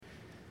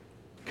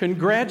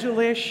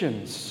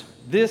Congratulations,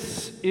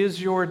 this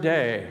is your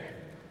day.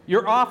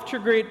 You're off to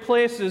great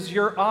places,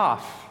 you're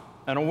off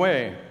and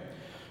away.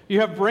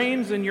 You have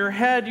brains in your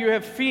head, you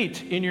have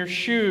feet in your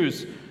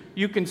shoes.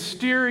 You can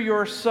steer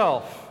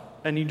yourself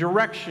any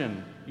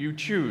direction you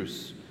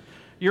choose.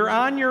 You're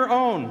on your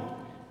own,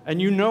 and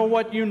you know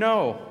what you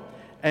know,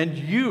 and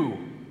you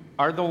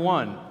are the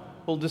one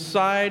who'll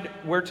decide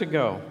where to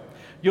go.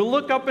 You'll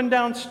look up and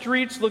down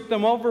streets, look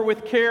them over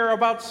with care.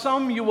 About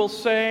some you will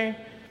say,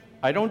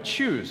 I don't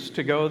choose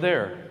to go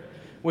there.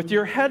 With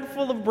your head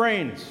full of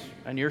brains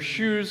and your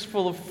shoes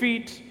full of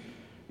feet,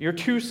 you're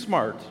too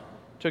smart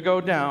to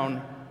go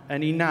down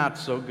any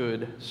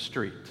not-so-good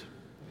street.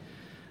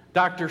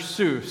 Dr.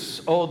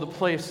 Seuss, oh, the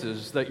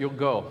places that you'll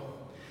go.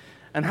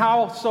 And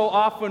how so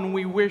often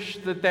we wish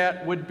that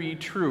that would be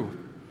true.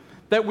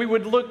 That we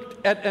would look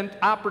at an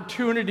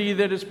opportunity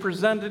that is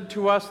presented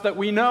to us that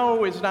we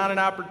know is not an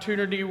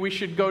opportunity. We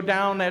should go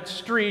down that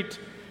street,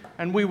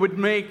 and we would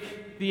make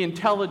the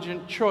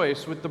intelligent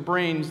choice with the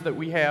brains that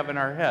we have in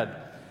our head.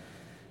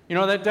 You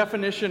know, that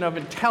definition of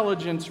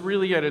intelligence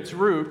really at its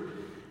root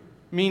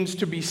means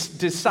to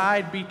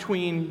decide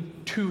between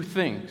two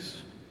things.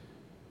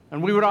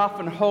 And we would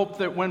often hope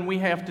that when we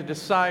have to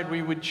decide,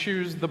 we would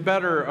choose the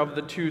better of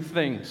the two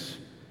things.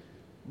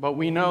 But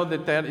we know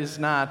that that is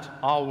not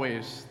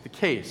always the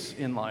case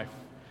in life.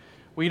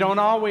 We don't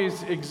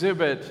always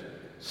exhibit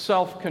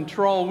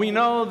self-control. We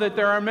know that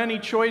there are many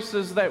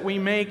choices that we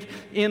make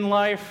in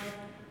life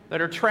that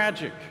are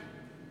tragic,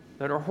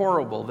 that are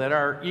horrible, that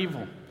are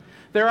evil.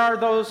 There are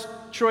those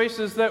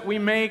choices that we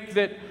make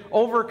that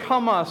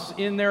overcome us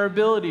in their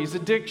abilities,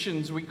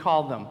 addictions we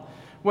call them,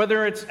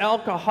 whether it's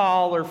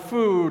alcohol or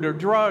food or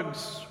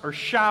drugs or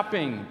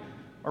shopping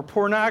or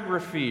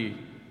pornography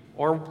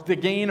or the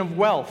gain of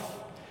wealth.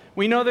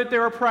 We know that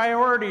there are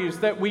priorities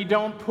that we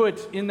don't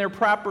put in their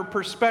proper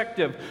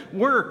perspective,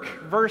 work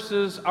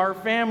versus our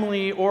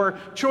family, or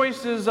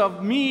choices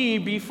of me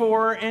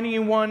before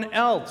anyone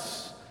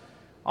else.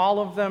 All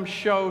of them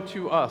show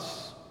to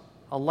us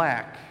a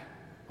lack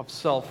of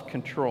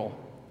self-control.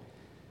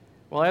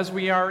 Well, as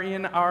we are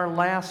in our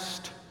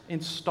last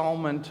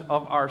installment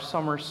of our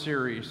summer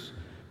series,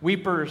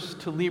 Weepers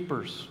to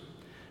Leapers,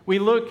 we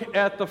look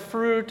at the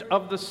fruit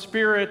of the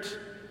Spirit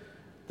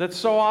that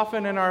so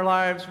often in our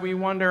lives we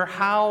wonder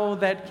how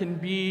that can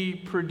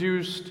be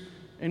produced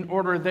in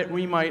order that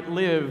we might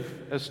live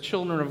as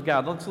children of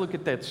God. Let's look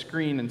at that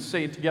screen and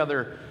say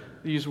together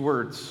these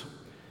words.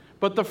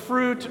 But the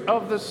fruit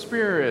of the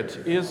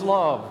Spirit is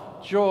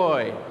love,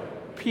 joy,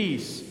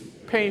 peace,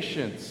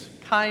 patience,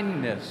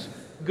 kindness,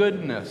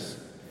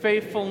 goodness,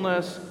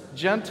 faithfulness,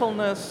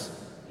 gentleness,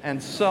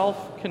 and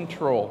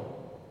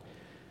self-control.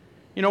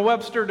 You know,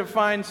 Webster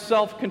defines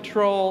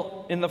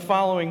self-control in the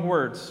following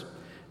words: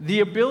 the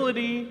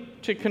ability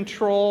to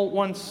control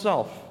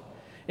oneself,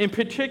 in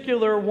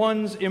particular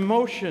one's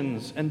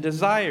emotions and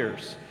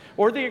desires,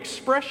 or the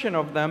expression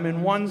of them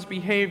in one's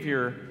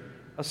behavior,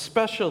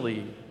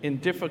 especially in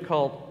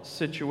difficult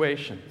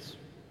situations.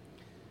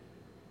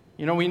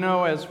 You know, we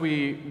know as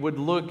we would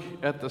look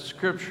at the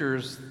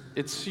scriptures,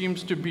 it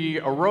seems to be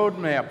a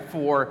roadmap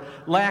for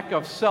lack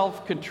of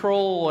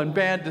self-control and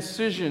bad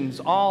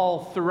decisions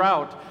all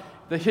throughout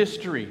the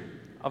history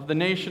of the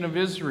nation of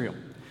Israel.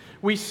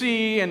 We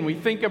see and we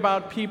think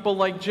about people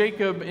like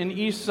Jacob and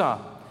Esau,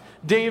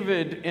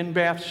 David and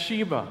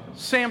Bathsheba,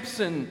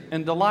 Samson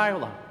and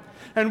Delilah.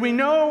 And we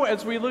know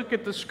as we look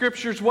at the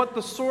scriptures what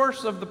the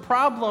source of the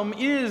problem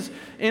is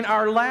in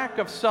our lack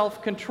of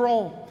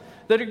self-control.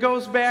 That it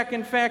goes back,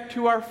 in fact,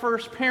 to our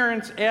first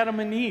parents,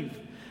 Adam and Eve.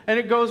 And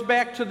it goes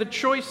back to the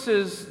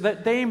choices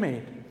that they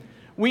made.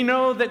 We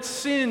know that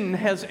sin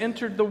has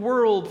entered the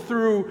world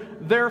through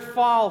their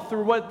fall,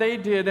 through what they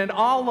did, and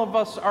all of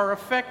us are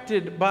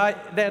affected by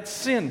that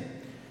sin.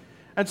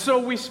 And so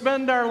we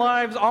spend our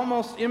lives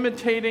almost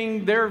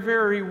imitating their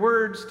very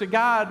words to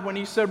God when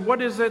He said,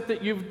 "What is it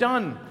that you've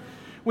done?"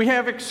 We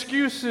have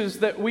excuses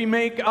that we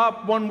make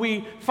up when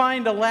we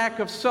find a lack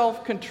of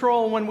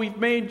self-control, when we've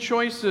made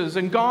choices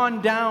and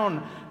gone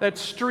down that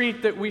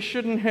street that we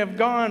shouldn't have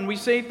gone. We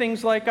say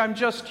things like, "I'm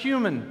just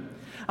human.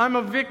 I'm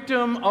a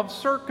victim of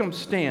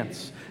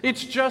circumstance.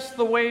 It's just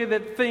the way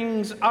that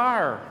things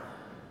are."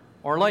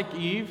 Or like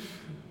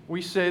Eve,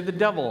 we say, "The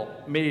devil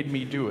made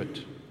me do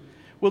it."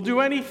 We'll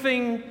do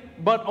anything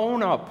but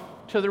own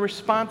up to the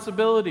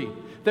responsibility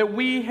that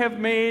we have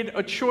made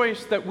a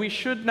choice that we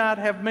should not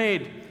have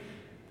made,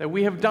 that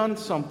we have done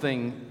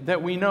something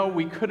that we know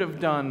we could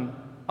have done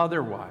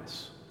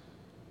otherwise.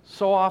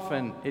 So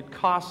often it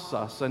costs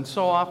us, and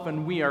so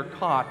often we are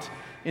caught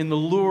in the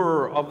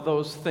lure of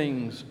those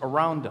things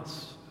around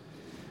us.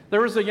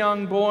 There was a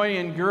young boy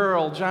and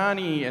girl,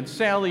 Johnny and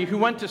Sally, who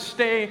went to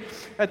stay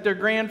at their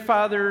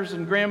grandfather's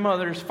and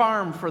grandmother's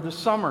farm for the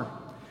summer.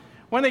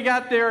 When they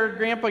got there,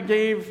 Grandpa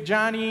gave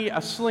Johnny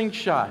a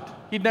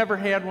slingshot. He'd never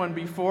had one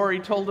before. He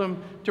told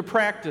him to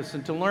practice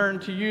and to learn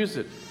to use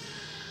it.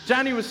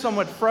 Johnny was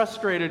somewhat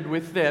frustrated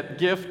with that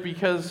gift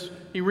because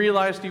he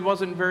realized he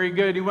wasn't very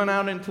good. He went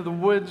out into the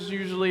woods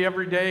usually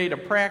every day to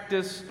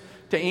practice,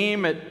 to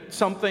aim at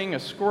something, a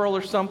squirrel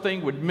or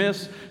something, would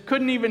miss,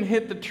 couldn't even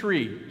hit the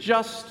tree,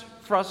 just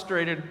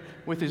frustrated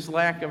with his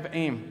lack of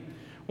aim.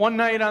 One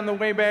night on the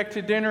way back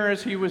to dinner,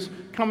 as he was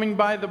coming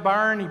by the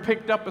barn, he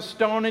picked up a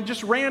stone and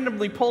just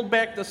randomly pulled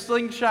back the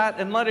slingshot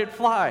and let it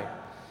fly.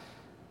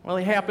 Well,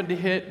 he happened to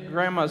hit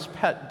Grandma's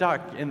pet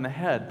duck in the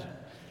head,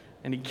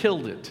 and he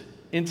killed it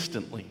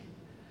instantly.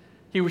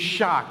 He was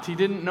shocked. He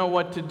didn't know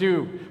what to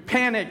do.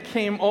 Panic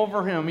came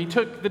over him. He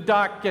took the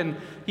duck and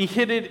he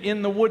hid it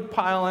in the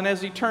woodpile, and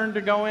as he turned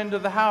to go into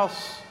the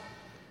house,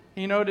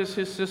 he noticed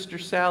his sister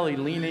Sally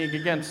leaning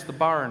against the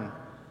barn,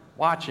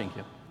 watching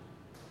him.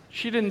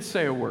 She didn't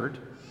say a word.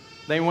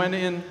 They went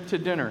in to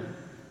dinner,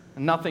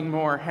 and nothing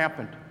more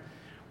happened.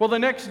 Well, the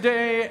next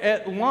day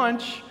at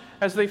lunch,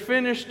 as they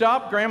finished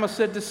up, Grandma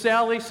said to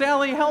Sally,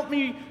 "Sally, help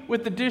me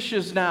with the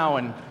dishes now."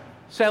 And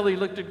Sally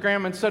looked at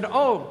Grandma and said,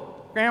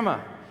 "Oh, Grandma,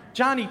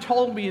 Johnny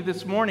told me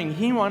this morning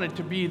he wanted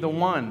to be the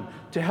one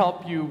to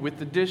help you with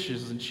the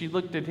dishes." And she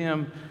looked at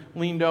him,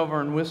 leaned over,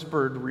 and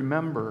whispered,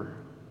 "Remember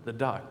the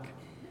duck."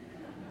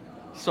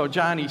 So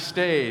Johnny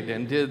stayed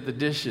and did the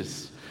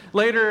dishes.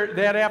 Later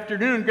that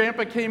afternoon,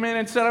 Grandpa came in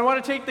and said, "I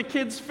want to take the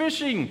kids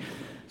fishing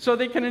so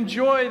they can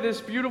enjoy this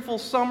beautiful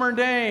summer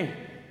day."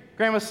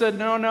 Grandma said,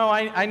 No,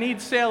 I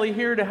need Sally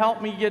here to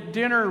help me get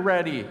dinner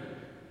ready."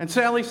 And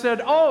Sally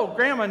said, "Oh,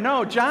 Grandma,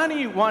 no,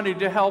 Johnny wanted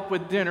to help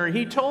with dinner.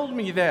 He told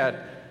me that."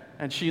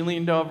 And she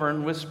leaned over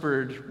and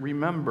whispered,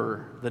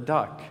 "Remember the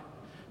duck."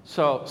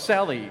 So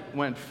Sally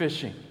went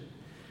fishing.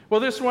 Well,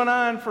 this went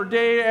on for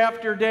day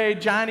after day,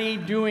 Johnny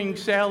doing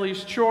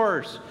Sally's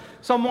chores,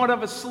 somewhat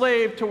of a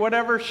slave to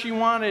whatever she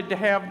wanted to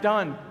have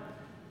done.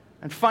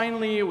 And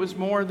finally, it was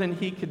more than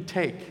he could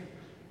take.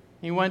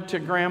 He went to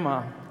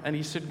Grandma and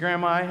he said,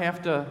 "Grandma, I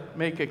have to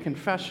make a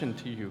confession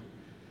to you.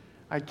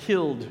 I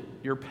killed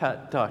your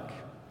pet duck."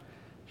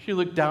 She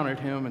looked down at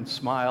him and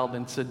smiled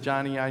and said,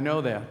 "Johnny, I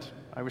know that.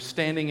 I was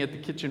standing at the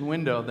kitchen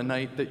window the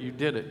night that you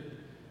did it.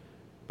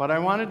 But I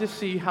wanted to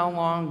see how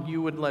long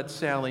you would let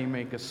Sally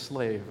make a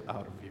slave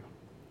out of you."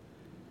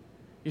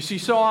 You see,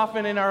 so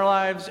often in our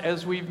lives,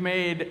 as we've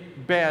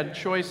made bad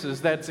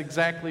choices, that's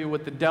exactly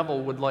what the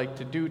devil would like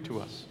to do to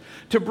us.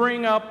 To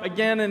bring up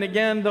again and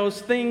again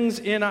those things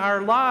in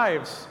our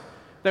lives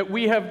that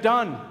we have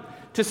done.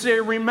 To say,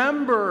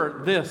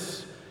 "Remember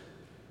this.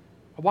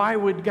 Why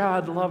would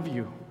God love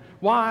you?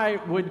 Why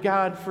would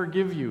God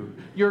forgive you?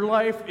 Your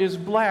life is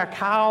black.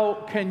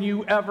 How can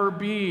you ever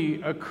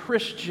be a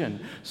Christian?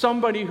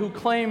 Somebody who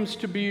claims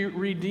to be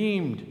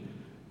redeemed.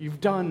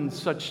 You've done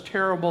such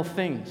terrible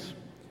things."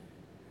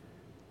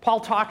 Paul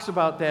talks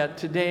about that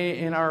today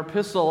in our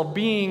epistle, of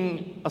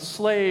being a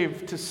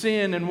slave to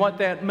sin and what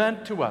that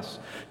meant to us.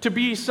 To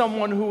be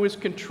someone who is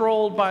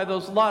controlled by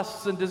those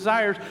lusts and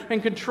desires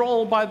and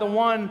controlled by the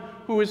one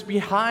who is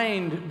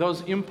behind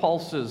those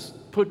impulses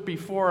put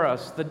before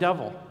us, the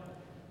devil.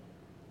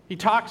 He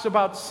talks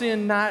about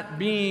sin not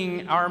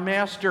being our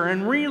master.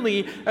 And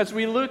really, as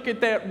we look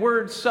at that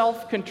word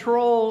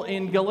self-control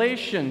in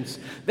Galatians,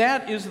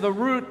 that is the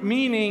root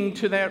meaning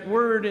to that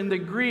word in the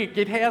Greek.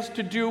 It has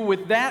to do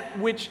with that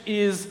which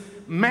is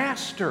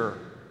master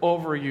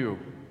over you.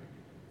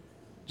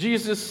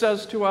 Jesus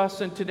says to us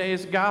in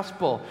today's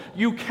gospel,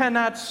 "You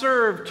cannot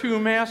serve two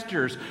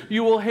masters.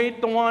 You will hate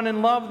the one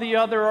and love the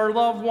other, or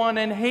love one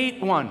and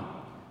hate one."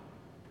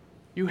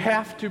 You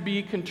have to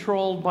be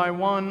controlled by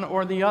one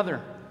or the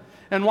other.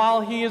 And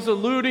while he is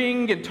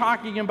alluding and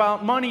talking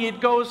about money, it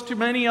goes to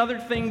many other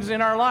things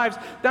in our lives,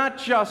 not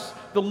just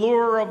the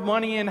lure of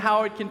money and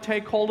how it can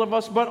take hold of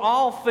us, but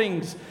all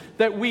things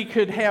that we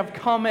could have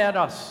come at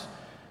us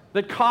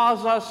that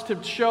cause us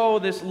to show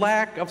this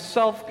lack of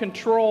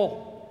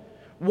self-control.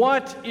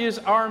 What is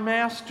our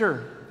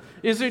master?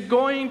 Is it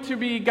going to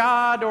be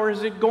God, or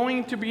is it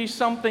going to be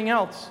something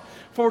else?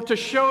 For to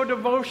show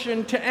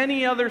devotion to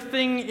any other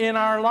thing in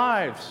our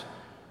lives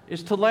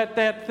is to let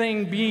that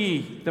thing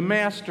be the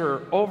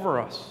master over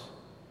us.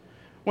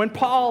 When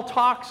Paul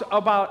talks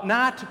about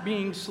not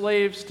being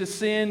slaves to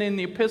sin in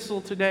the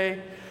epistle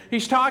today,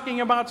 he's talking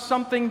about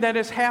something that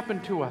has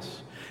happened to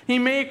us. He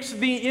makes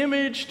the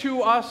image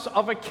to us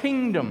of a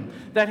kingdom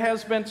that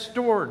has been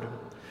stored.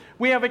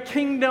 We have a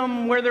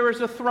kingdom where there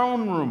is a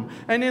throne room,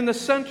 and in the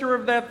center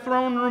of that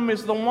throne room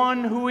is the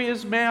one who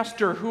is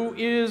master, who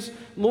is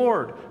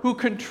Lord, who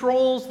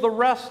controls the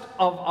rest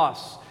of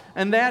us,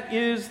 and that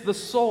is the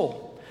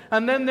soul.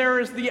 And then there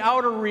is the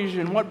outer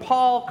region, what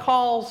Paul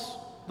calls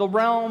the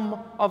realm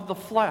of the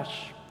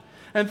flesh.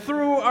 And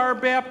through our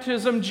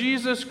baptism,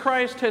 Jesus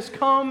Christ has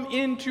come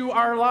into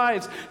our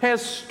lives,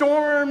 has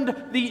stormed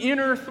the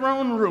inner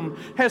throne room,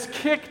 has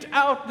kicked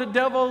out the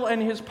devil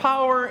and his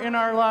power in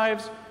our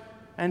lives,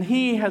 and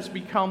he has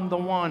become the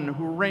one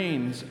who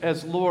reigns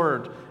as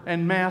Lord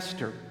and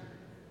Master.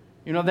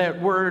 You know,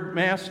 that word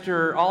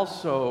master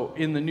also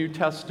in the New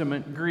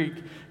Testament Greek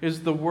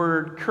is the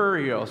word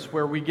kurios,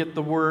 where we get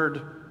the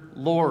word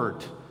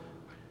Lord,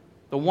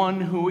 the one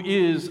who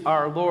is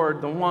our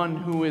Lord, the one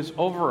who is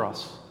over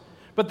us.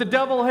 But the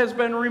devil has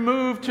been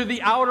removed to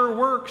the outer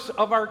works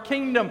of our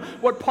kingdom,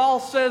 what Paul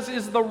says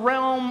is the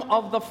realm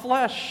of the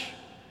flesh,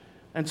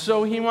 And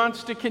so he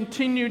wants to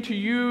continue to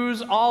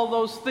use all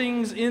those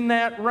things in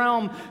that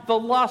realm, the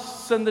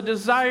lusts and the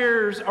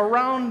desires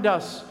around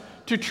us,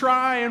 to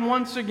try and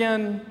once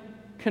again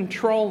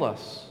control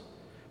us.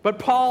 But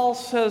Paul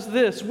says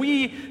this: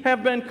 we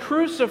have been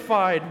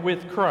crucified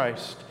with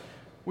Christ.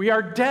 We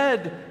are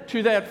dead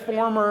to that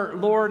former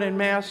Lord and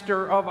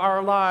Master of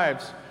our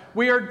lives.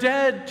 We are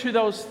dead to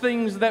those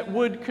things that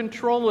would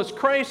control us.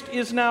 Christ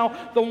is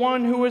now the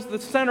one who is the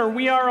center.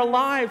 We are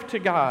alive to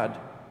God.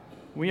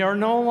 We are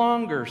no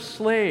longer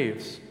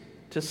slaves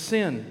to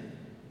sin.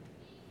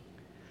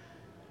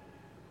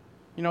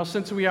 You know,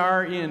 since we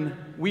are in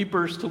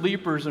Weepers to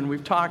Leapers and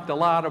we've talked a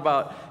lot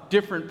about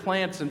different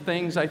plants and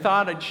things, I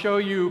thought I'd show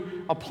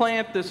you a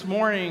plant this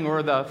morning,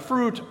 or the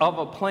fruit of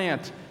a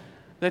plant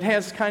that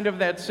has kind of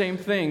that same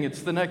thing.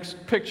 It's the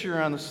next picture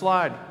on the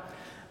slide.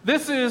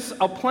 This is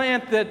a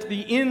plant that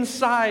the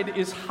inside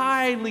is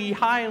highly,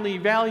 highly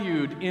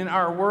valued in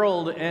our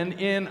world and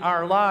in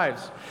our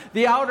lives.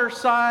 The outer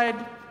side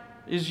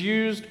is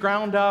used,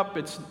 ground up,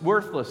 it's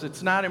worthless,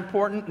 it's not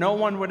important, no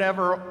one would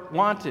ever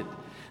want it.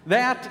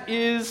 That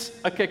is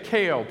a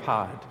cacao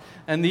pod,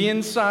 and the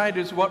inside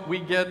is what we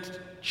get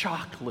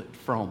chocolate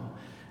from.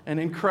 An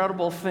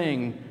incredible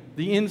thing.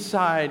 The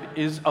inside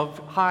is of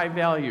high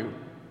value.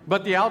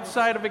 But the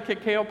outside of a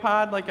cacao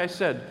pod, like I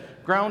said,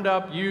 ground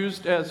up,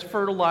 used as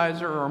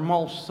fertilizer or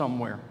mulch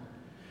somewhere.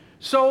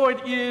 So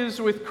it is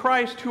with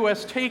Christ, who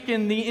has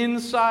taken the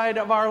inside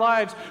of our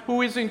lives,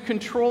 who is in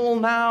control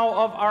now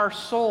of our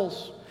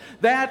souls.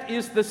 That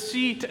is the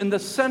seat and the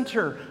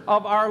center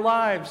of our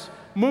lives,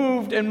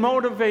 moved and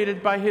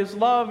motivated by His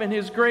love and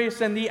His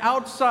grace. And the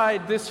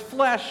outside, this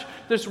flesh,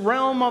 this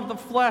realm of the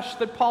flesh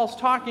that Paul's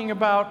talking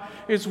about,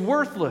 is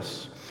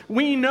worthless.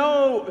 We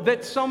know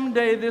that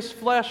someday this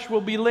flesh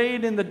will be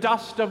laid in the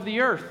dust of the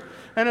earth.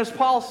 And as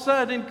Paul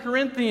said in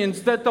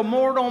Corinthians, that the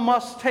mortal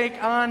must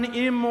take on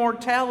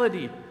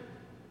immortality.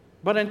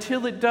 But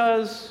until it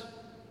does,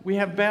 we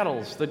have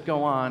battles that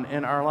go on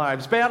in our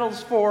lives.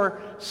 Battles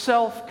for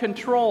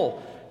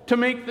self-control, to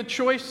make the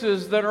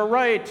choices that are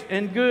right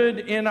and good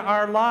in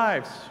our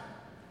lives.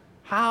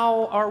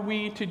 How are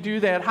we to do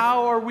that?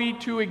 How are we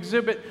to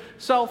exhibit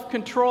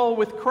self-control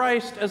with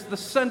Christ as the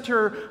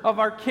center of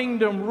our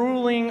kingdom,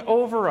 ruling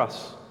over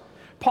us?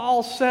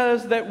 Paul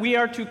says that we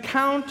are to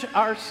count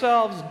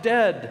ourselves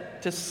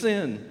dead to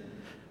sin,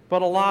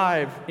 but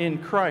alive in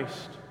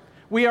Christ.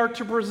 We are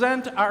to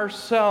present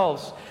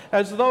ourselves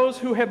as those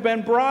who have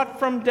been brought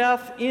from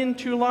death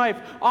into life,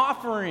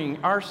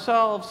 offering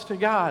ourselves to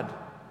God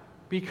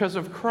because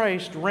of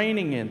Christ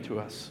reigning into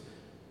us.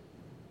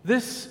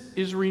 This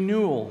is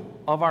renewal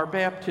of our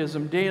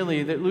baptism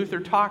daily that Luther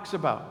talks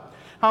about.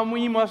 How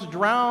we must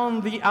drown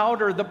the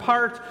outer, the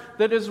part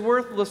that is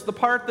worthless, the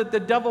part that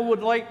the devil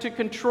would like to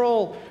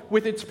control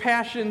with its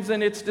passions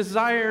and its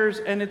desires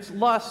and its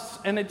lusts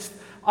and its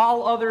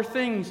all other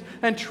things,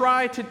 and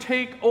try to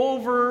take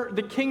over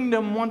the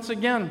kingdom once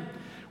again.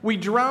 We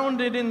drowned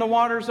it in the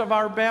waters of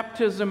our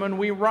baptism, and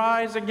we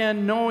rise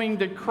again knowing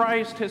that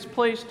Christ has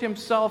placed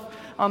Himself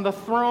on the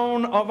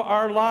throne of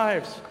our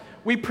lives.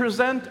 We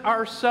present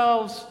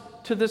ourselves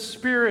to the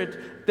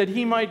Spirit that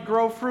He might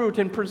grow fruit,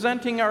 and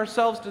presenting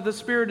ourselves to the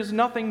Spirit is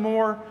nothing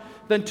more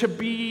than to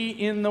be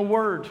in the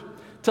Word,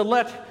 to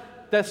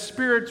let the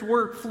Spirit's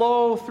work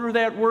flow through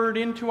that Word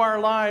into our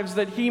lives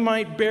that He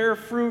might bear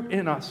fruit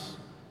in us.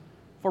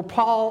 For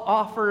Paul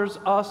offers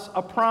us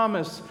a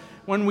promise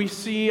when we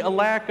see a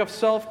lack of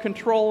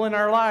self-control in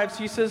our lives.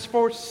 He says,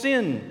 "For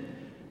sin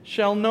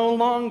shall no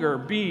longer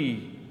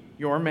be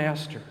your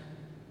master."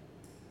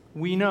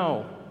 We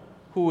know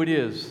who it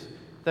is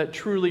that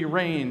truly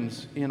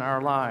reigns in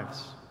our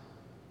lives.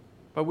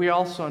 But we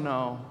also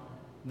know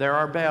there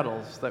are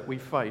battles that we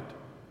fight.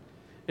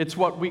 It's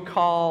what we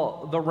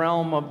call the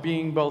realm of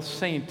being both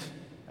saint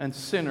and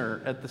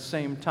sinner at the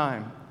same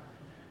time.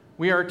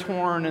 We are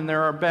torn, and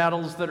there are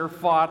battles that are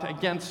fought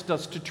against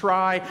us to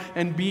try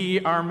and be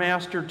our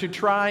master, to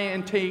try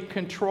and take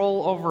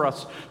control over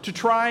us, to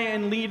try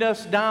and lead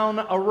us down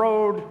a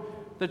road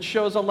that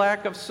shows a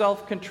lack of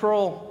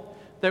self-control,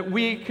 that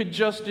we could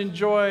just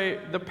enjoy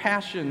the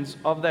passions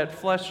of that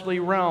fleshly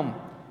realm.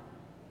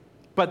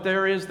 But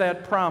there is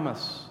that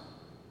promise: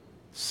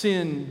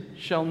 sin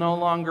shall no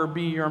longer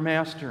be your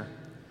master.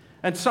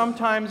 And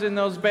sometimes in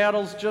those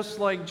battles, just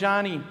like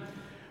Johnny,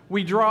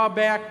 we draw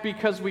back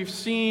because we've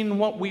seen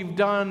what we've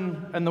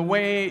done and the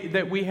way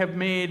that we have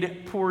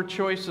made poor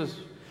choices.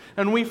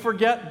 And we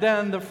forget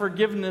then the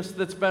forgiveness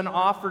that's been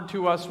offered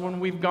to us when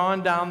we've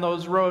gone down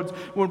those roads,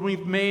 when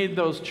we've made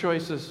those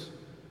choices.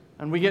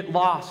 And we get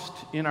lost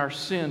in our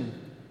sin,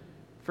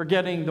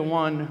 forgetting the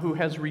one who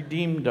has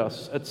redeemed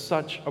us at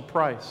such a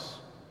price.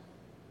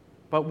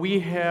 But we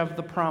have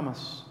the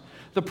promise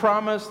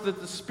that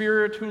the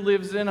Spirit who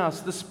lives in us,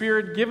 the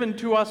Spirit given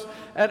to us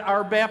at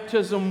our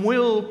baptism,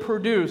 will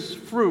produce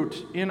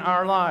fruit in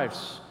our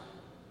lives,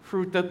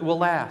 fruit that will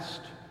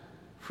last,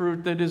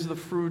 fruit that is the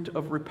fruit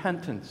of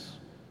repentance,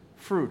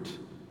 fruit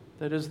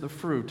that is the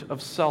fruit of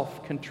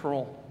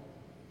self-control.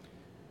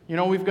 You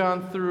know, we've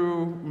gone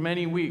through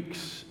many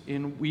weeks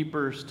in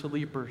Weepers to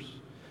Leapers,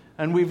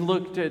 And we've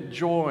looked at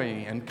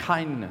joy and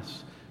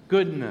kindness,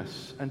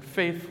 goodness and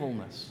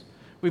faithfulness.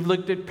 We've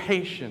looked at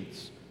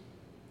patience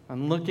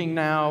and looking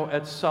now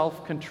at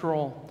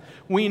self-control.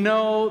 We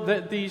know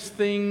that these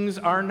things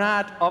are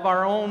not of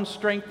our own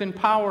strength and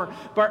power,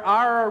 but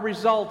are a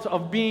result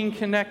of being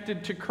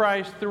connected to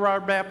Christ through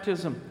our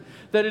baptism.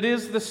 That it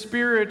is the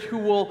Spirit who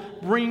will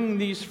bring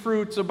these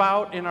fruits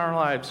about in our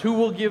lives, who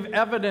will give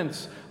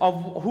evidence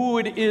of who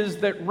it is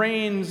that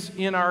reigns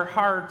in our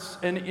hearts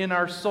and in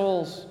our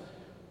souls,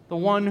 the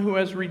one who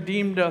has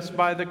redeemed us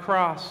by the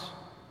cross.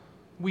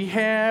 We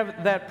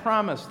have that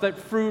promise that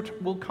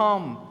fruit will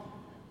come.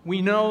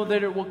 We know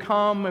that it will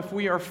come if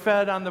we are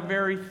fed on the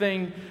very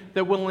thing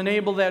that will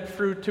enable that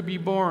fruit to be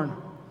born.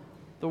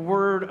 The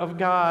Word of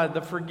God,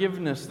 the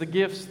forgiveness, the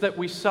gifts that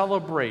we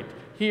celebrate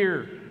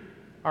here,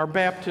 our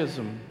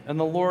baptism and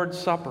the Lord's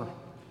Supper.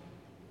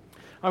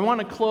 I want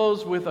to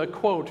close with a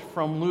quote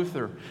from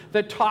Luther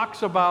that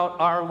talks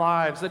about our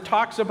lives, that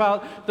talks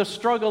about the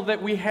struggle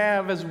that we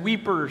have as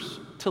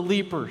weepers to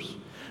leapers.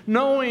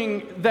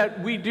 Knowing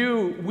that we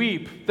do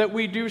weep, that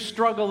we do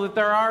struggle, that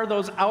there are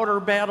those outer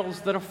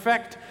battles that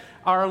affect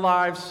our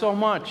lives so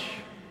much,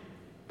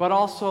 but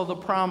also the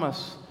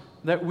promise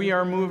that we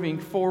are moving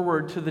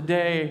forward to the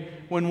day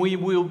when we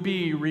will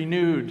be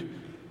renewed,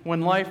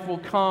 when life will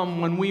come,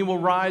 when we will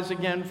rise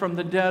again from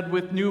the dead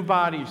with new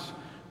bodies,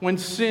 when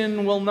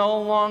sin will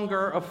no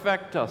longer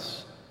affect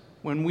us,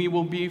 when we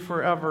will be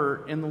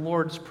forever in the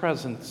Lord's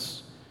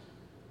presence.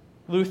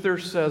 Luther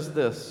says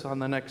this on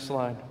the next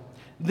slide.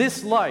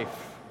 This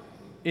life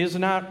is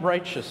not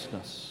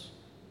righteousness,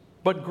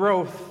 but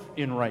growth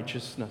in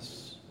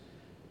righteousness.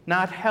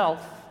 Not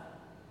health,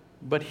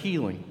 but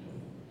healing.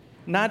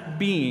 Not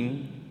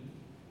being,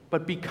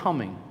 but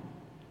becoming.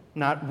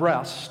 Not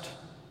rest,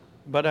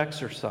 but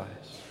exercise.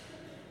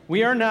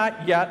 We are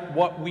not yet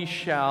what we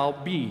shall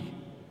be,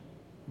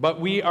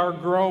 but we are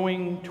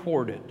growing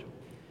toward it.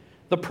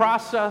 The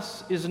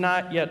process is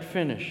not yet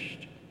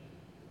finished,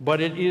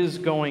 but it is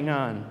going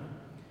on.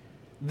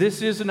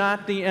 This is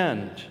not the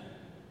end,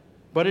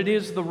 but it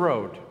is the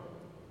road.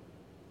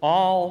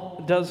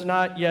 All does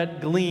not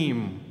yet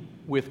gleam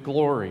with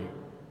glory,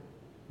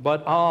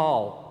 but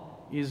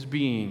all is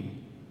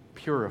being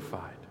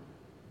purified.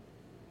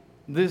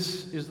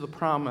 This is the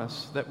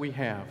promise that we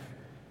have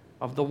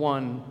of the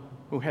one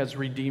who has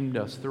redeemed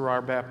us through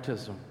our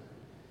baptism.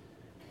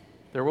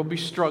 There will be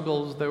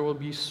struggles, there will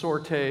be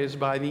sorties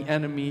by the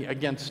enemy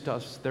against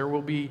us, there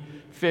will be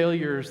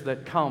failures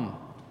that come.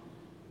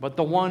 But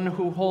the one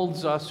who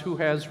holds us, who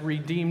has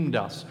redeemed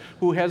us,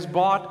 who has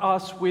bought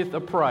us with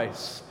a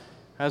price,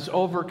 has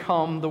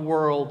overcome the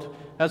world,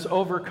 has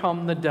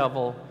overcome the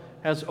devil,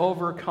 has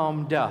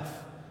overcome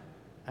death.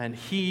 And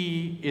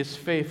he is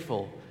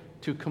faithful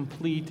to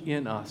complete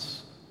in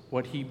us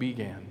what he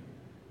began.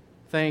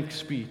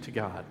 Thanks be to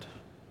God.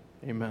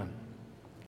 Amen.